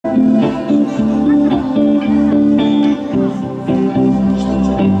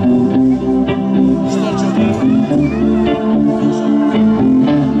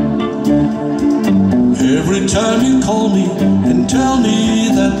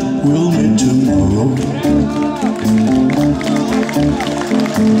we'll meet tomorrow.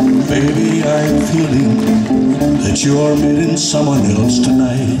 Baby, I'm feeling that you're meeting someone else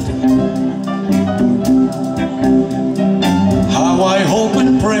tonight. How I hope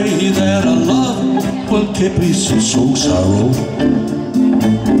and pray that our love will keep peace and so sorrow.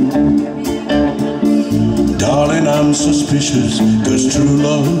 Darling, I'm suspicious, 'cause true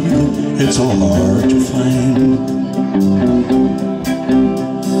love, it's so hard to find.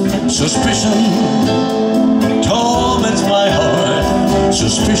 Suspicion torments my heart.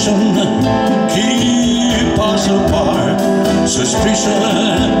 Suspicion keep us apart.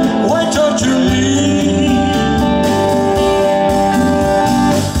 Suspicion, why torture me?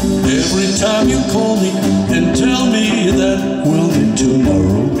 Every time you call me and tell me that we'll meet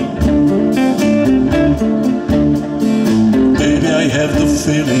tomorrow, baby, I have the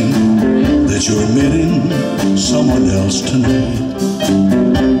feeling that you're meeting someone else tonight.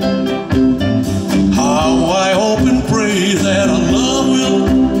 How I hope and pray that our love will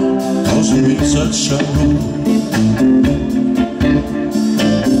cause me such sorrow.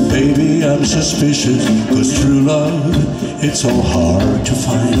 Baby, I'm suspicious, 'cause true love, it's so hard to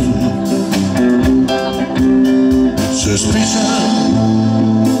find. Suspicion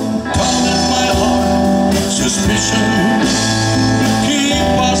torments my heart. Suspicion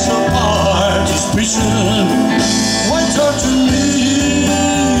keep us apart. Suspicion, why torture me?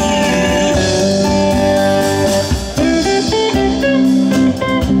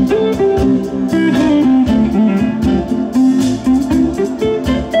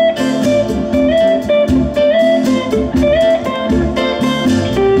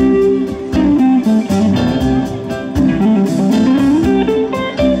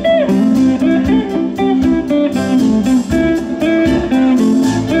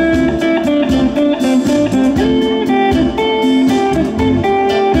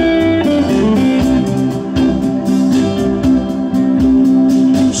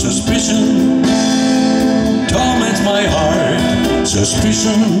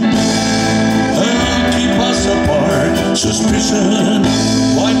 Suspicion will keep us apart. Suspicion,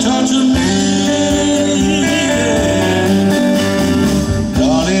 why torture me?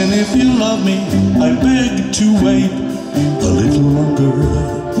 Darling, if you love me, I beg to wait a little longer.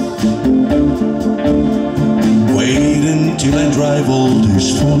 Wait until I drive all these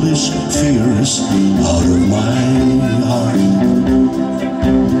foolish fears out of my heart.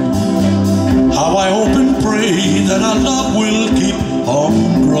 How I hope and pray that our love will keep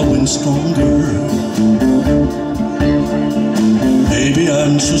on growing stronger. Maybe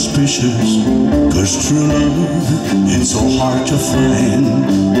I'm suspicious, 'cause true love, it's so hard to find.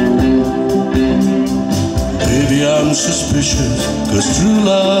 Baby, I'm suspicious, 'cause true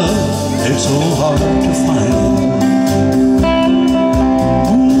love, it's so hard to find.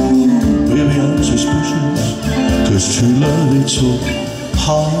 Baby, I'm suspicious, 'cause true love, it's so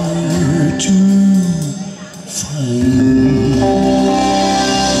hard to find.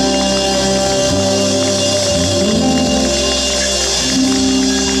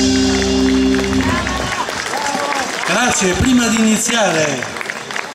 Grazie, prima di iniziare